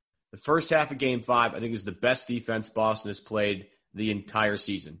 The first half of Game 5, I think, is the best defense Boston has played the entire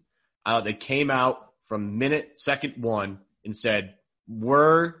season. They came out from second 1 and said,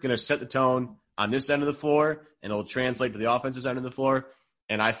 we're going to set the tone on this end of the floor, and it'll translate to the offensive end of the floor.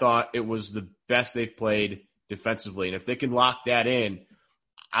 And I thought it was the best they've played defensively. And if they can lock that in,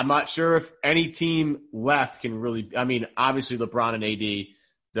 I'm not sure if any team left can really – I mean, obviously LeBron and AD,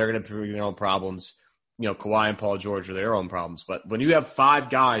 they're going to bring their own problems. You know, Kawhi and Paul George are their own problems. But when you have 5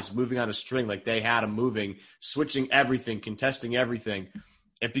 guys moving on a string like they had them moving, switching everything, contesting everything –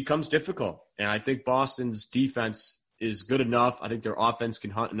 it becomes difficult. And I think Boston's defense is good enough. I think their offense can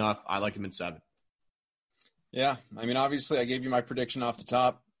hunt enough. I like them in 7. Yeah. I mean, obviously, I gave you my prediction off the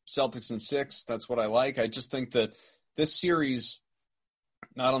top. Celtics in 6. That's what I like. I just think that this series,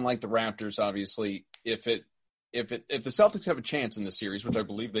 not unlike the Raptors, obviously, if the Celtics have a chance in the series, which I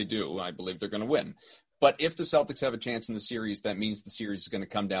believe they do, I believe they're going to win. But if the Celtics have a chance in the series, that means the series is going to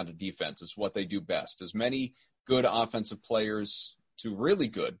come down to defense. It's what they do best. As many good offensive players to really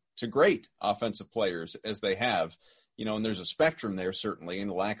good to great offensive players as they have, you know, and there's a spectrum there certainly, and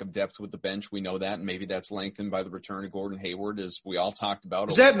the lack of depth with the bench, we know that, and maybe that's lengthened by the return of Gordon Hayward, as we all talked about.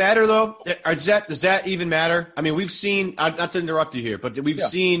 Does that matter though? Does that even matter? I mean, we've seen, not to interrupt you here, but we've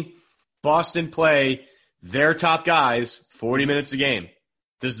seen Boston play their top guys 40 minutes a game.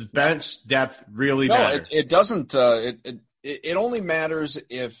 Does the bench depth really matter? It doesn't. It only matters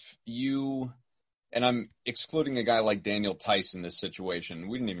if you. And I'm excluding a guy like Daniel Tice in this situation.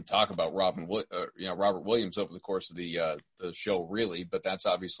 We didn't even talk about Robert Williams over the course of the show, really. But that's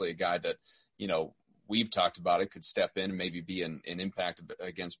obviously a guy that, you know, we've talked about. It could step in and maybe be an impact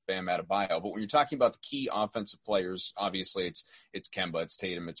against Bam Adebayo. But when you're talking about the key offensive players, obviously it's Kemba, it's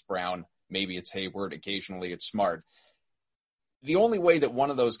Tatum, it's Brown, maybe it's Hayward, occasionally it's Smart. The only way that one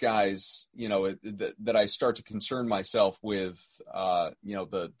of those guys, you know, that I start to concern myself with, you know,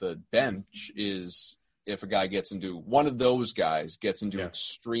 the bench is if one of those guys gets into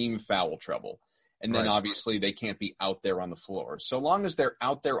extreme foul trouble. And then obviously they can't be out there on the floor. So long as they're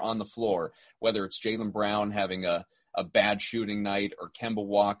out there on the floor, whether it's Jaylen Brown having a bad shooting night or Kemba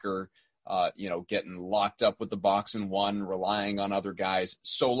Walker, you know, getting locked up with the box and one, relying on other guys.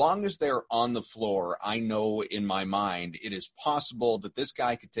 So long as they're on the floor, I know in my mind it is possible that this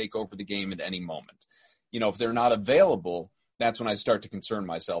guy could take over the game at any moment. You know, if they're not available, that's when I start to concern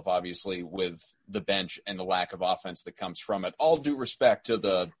myself, obviously, with the bench and the lack of offense that comes from it. All due respect to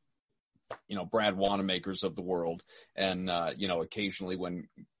the, you know, Brad Wanamakers of the world. And, you know, occasionally when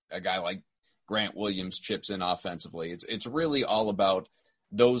a guy like Grant Williams chips in offensively, it's really all about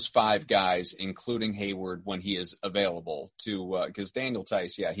those 5 guys, including Hayward, when he is available to, because Daniel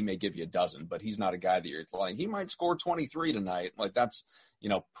Tice, he may give you a dozen, but he's not a guy that you're like, he might score 23 tonight. Like that's, you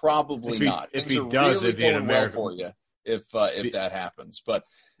know, probably not. If he does, it'd be an American for you if that happens. But,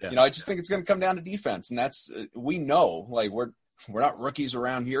 you know, I just think it's going to come down to defense, and that's, we know, like we're not rookies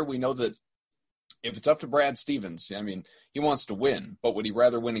around here. We know that if it's up to Brad Stevens, I mean, he wants to win, but would he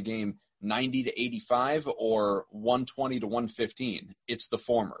rather win a game 90-85 or 120-115? It's the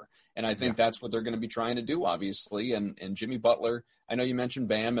former. And I think that's what they're going to be trying to do, obviously. And Jimmy Butler, I know you mentioned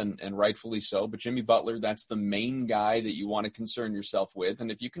Bam, and rightfully so, but Jimmy Butler, that's the main guy that you want to concern yourself with.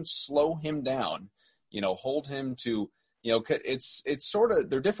 And if you can slow him down, hold him to, it's sort of,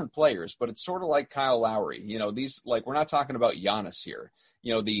 they're different players, but it's sort of like Kyle Lowry. We're not talking about Giannis here.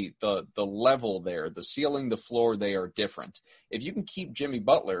 The level there, the ceiling, the floor, they are different. If you can keep Jimmy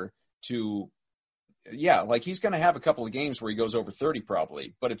Butler to, he's going to have a couple of games where he goes over 30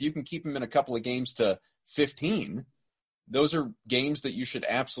 probably. But if you can keep him in a couple of games to 15, those are games that you should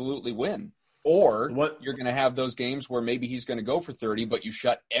absolutely win. Or you're going to have those games where maybe he's going to go for 30, but you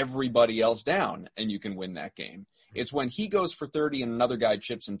shut everybody else down and you can win that game. It's when he goes for 30 and another guy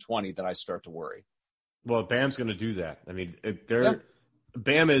chips in 20 that I start to worry. Well, Bam's going to do that. I mean,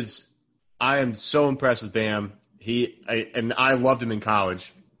 Bam is – I am so impressed with Bam. I loved him in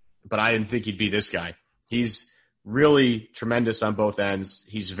college, but I didn't think he'd be this guy. He's really tremendous on both ends.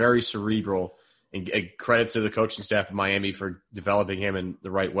 He's very cerebral, and credit to the coaching staff of Miami for developing him in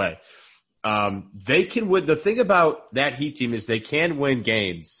the right way. They can win. The thing about that Heat team is they can win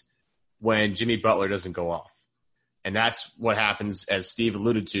games when Jimmy Butler doesn't go off. And that's what happens, as Steve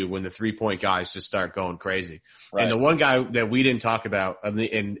alluded to, when the three-point guys just start going crazy. Right. And the one guy that we didn't talk about,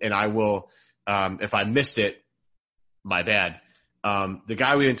 and I will, if I missed it, my bad. The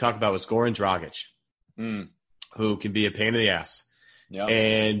guy we didn't talk about was Goran Dragic, who can be a pain in the ass. Yep.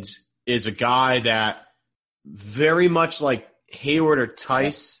 And is a guy that very much like Hayward or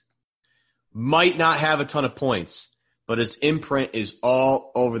Tice might not have a ton of points, but his imprint is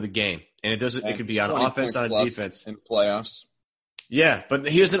all over the game. And it could be on offense, on defense. In playoffs. Yeah, but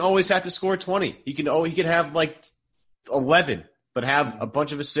he doesn't always have to score 20. He could have like 11, but have a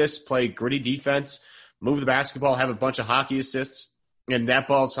bunch of assists, play gritty defense, move the basketball, have a bunch of hockey assists, and that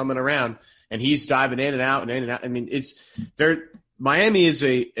ball's humming around, and he's diving in and out and in and out. I mean, Miami is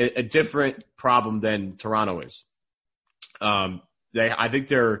a different problem than Toronto is. I think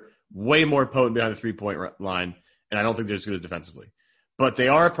they're way more potent behind the three-point line, and I don't think they're as good defensively. But they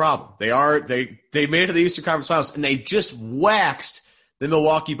are a problem. They made it to the Eastern Conference Finals, and they just waxed the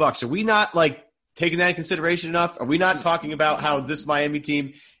Milwaukee Bucks. Are we not taking that in consideration enough? Are we not talking about how this Miami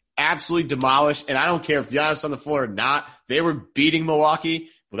team absolutely demolished? And I don't care if Giannis on the floor or not. They were beating Milwaukee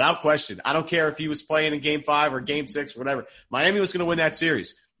without question. I don't care if he was playing in Game 5 or Game 6 or whatever. Miami was going to win that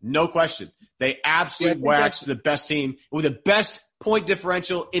series. No question. They absolutely waxed the best team with the best point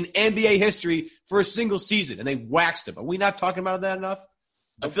differential in NBA history for a single season, and they waxed them. Are we not talking about that enough?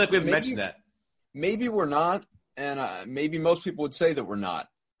 I feel like we haven't mentioned that. Maybe we're not, and maybe most people would say that we're not.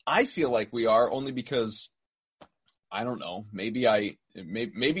 I feel like we are only because, I don't know, maybe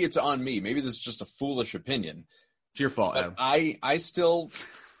it's on me. Maybe this is just a foolish opinion. It's your fault, Adam. I still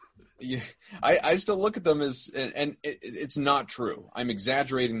look at them as, and it's not true. I'm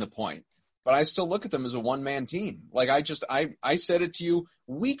exaggerating the point. But I still look at them as a one-man team. I said it to you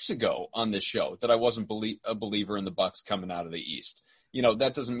weeks ago on this show that I wasn't a believer in the Bucks coming out of the East.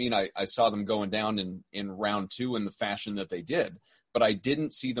 That doesn't mean I saw them going down in round 2 in the fashion that they did, but I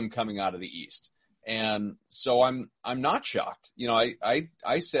didn't see them coming out of the East. And so I'm not shocked.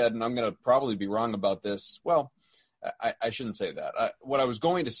 I said, and I'm going to probably be wrong about this. Well, I shouldn't say that. What I was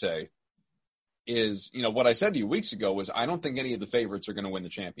going to say is, what I said to you weeks ago was I don't think any of the favorites are going to win the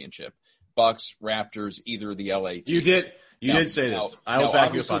championship. Bucks, Raptors, either of the LA teams. You did say this. I will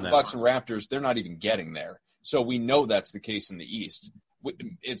back you up on that. The Bucks and Raptors, they're not even getting there. So we know that's the case in the East.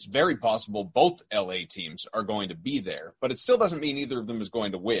 It's very possible both LA teams are going to be there, but it still doesn't mean either of them is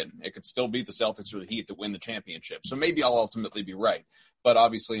going to win. It could still be the Celtics or the Heat that win the championship. So maybe I'll ultimately be right. But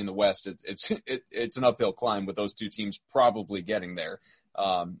obviously in the West, it's an uphill climb with those two teams probably getting there.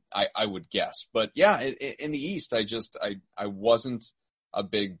 I would guess. But yeah, in the East, I wasn't a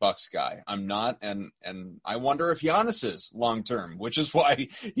big Bucks guy. I'm not, and I wonder if Giannis is long term, which is why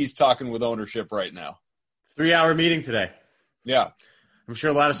he's talking with ownership right now. 3-hour meeting today. Yeah, I'm sure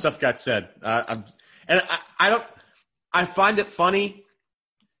a lot of stuff got said. I find it funny.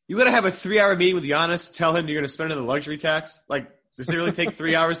 You got to have a 3-hour meeting with Giannis. Tell him you're going to spend it on the luxury tax. Does it really take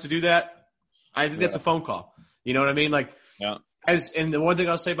 3 hours to do that? I think that's a phone call. You know what I mean? Yeah. And the one thing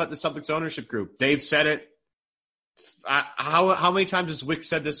I'll say about the Celtics ownership group, they've said it. How many times has Wick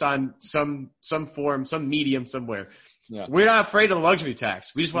said this on some forum, some medium somewhere? Yeah. We're not afraid of the luxury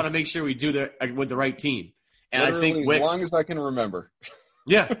tax. We just want to make sure we do with the right team. And literally, I think Wick, as long as I can remember.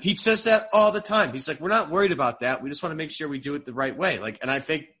 Yeah, he says that all the time. He's like, we're not worried about that. We just want to make sure we do it the right way. And I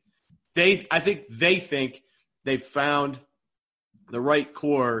think they think they've found the right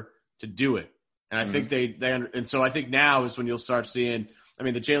core to do it. And I think and so I think now is when you'll start seeing. I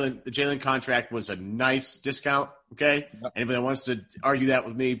mean, the Jalen contract was a nice discount. Okay, anybody that wants to argue that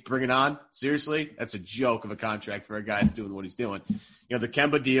with me, bring it on. Seriously, that's a joke of a contract for a guy that's doing what he's doing. The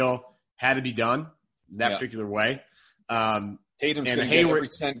Kemba deal had to be done that particular way. Tatum's going to get every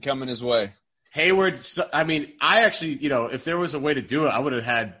cent coming his way. Hayward, I mean, I actually, if there was a way to do it, I would have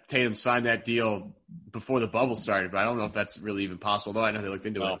had Tatum sign that deal before the bubble started, but I don't know if that's really even possible, though I know they looked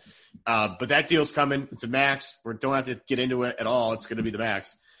into it. But that deal's coming. It's a max. We don't have to get into it at all. It's going to be the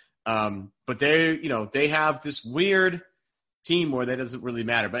max. But they have this weird team where that doesn't really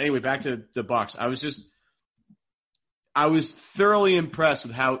matter. But anyway, back to the Bucks. I was thoroughly impressed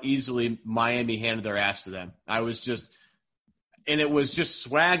with how easily Miami handed their ass to them. And it was just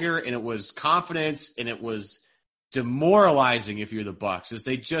swagger, and it was confidence, and it was demoralizing if you're the Bucks, as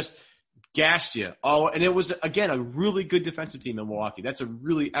they just gashed you all. And it was, again, a really good defensive team in Milwaukee. That's a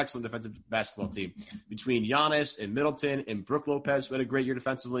really excellent defensive basketball team between Giannis and Middleton and Brook Lopez, who had a great year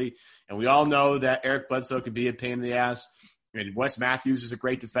defensively. And we all know that Eric Bledsoe can be a pain in the ass. And Wes Matthews is a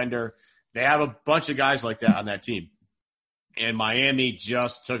great defender. They have a bunch of guys like that on that team. And Miami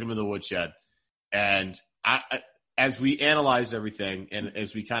just took them to the woodshed. And as we analyze everything and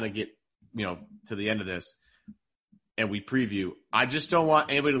as we kind of get, to the end of this and we preview, I just don't want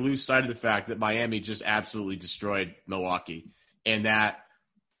anybody to lose sight of the fact that Miami just absolutely destroyed Milwaukee, and that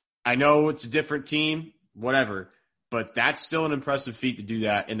I know it's a different team, whatever, but that's still an impressive feat to do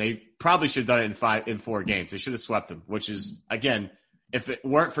that. And they probably should have done it in 4 games. They should have swept them, which is, again, if it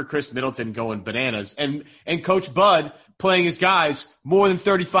weren't for Chris Middleton going bananas and Coach Bud playing his guys more than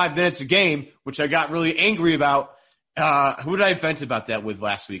 35 minutes a game, which I got really angry about. Who did I vent about that with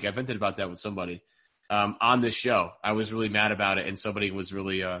last week? I vented about that with somebody on this show. I was really mad about it, and somebody was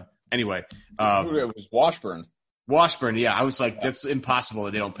really anyway. It was Washburn. Washburn, yeah. I was like, that's impossible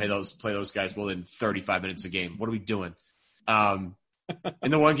that they don't play those guys more than 35 minutes a game. What are we doing? In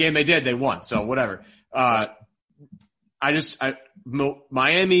the one game they did, they won. So whatever.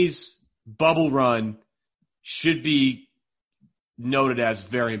 Miami's bubble run should be noted as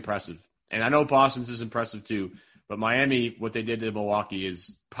very impressive. And I know Boston's is impressive too, but Miami, what they did to Milwaukee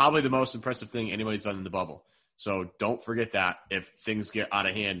is probably the most impressive thing anybody's done in the bubble. So don't forget that if things get out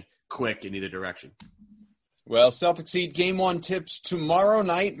of hand quick in either direction. Well, Celtics Heat Game 1 tips tomorrow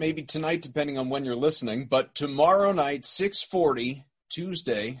night, maybe tonight depending on when you're listening, but tomorrow night, 6:40,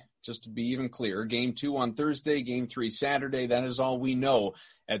 Tuesday, just to be even clearer. Game 2 on Thursday, Game 3 Saturday. That is all we know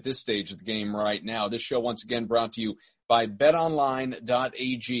at this stage of the game right now. This show, once again, brought to you by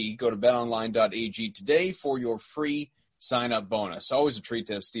betonline.ag. Go to betonline.ag today for your free sign-up bonus. Always a treat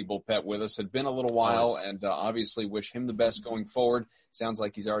to have Steve Bulpett with us. It's been a little while, and obviously wish him the best going forward. Sounds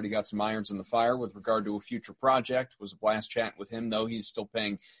like he's already got some irons in the fire with regard to a future project. It was a blast chatting with him, though. He's still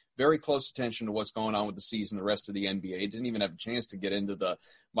paying very close attention to what's going on with the season, the rest of the NBA. Didn't even have a chance to get into the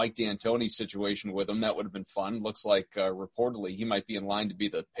Mike D'Antoni situation with him. That would have been fun. Looks like reportedly he might be in line to be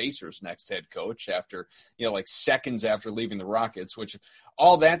the Pacers' next head coach after, like seconds after leaving the Rockets, which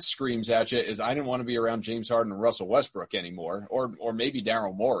all that screams at you is I didn't want to be around James Harden and Russell Westbrook anymore, or maybe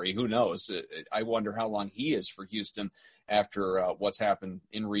Daryl Morey. Who knows? I wonder how long he is for Houston after what's happened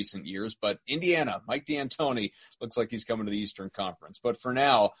in recent years. But Indiana, Mike D'Antoni, looks like he's coming to the Eastern Conference. But for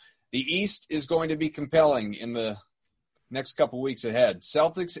now, the East is going to be compelling in the next couple weeks ahead.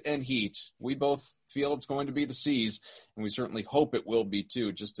 Celtics and Heat, we both feel it's going to be the C's, and we certainly hope it will be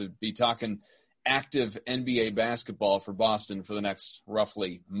too, just to be talking active NBA basketball for Boston for the next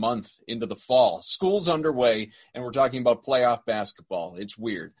roughly month into the fall. School's underway, and we're talking about playoff basketball. It's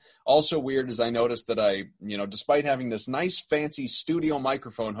weird. Also weird is I noticed that despite having this nice fancy studio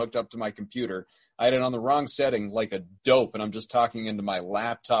microphone hooked up to my computer, I had it on the wrong setting like a dope, and I'm just talking into my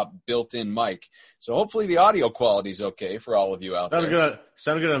laptop built-in mic. So hopefully the audio quality is okay for all of you out there.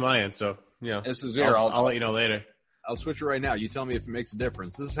 Sounded good on my end, so this is here. I'll let you know later. I'll switch it right now. You tell me if it makes a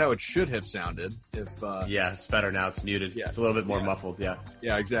difference. This is how it should have sounded. Yeah, it's better now. It's muted. Yeah, it's a little bit more muffled. Yeah.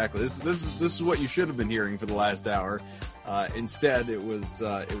 Yeah, exactly. This is what you should have been hearing for the last hour. Instead, it was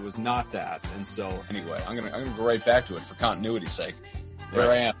not that. And so anyway, I'm gonna go right back to it for continuity's sake. There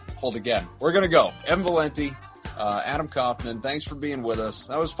I am. Hold again. We're gonna go. Evan Valenti, Adam Kaufman. Thanks for being with us.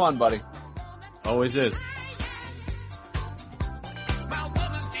 That was fun, buddy. Always is.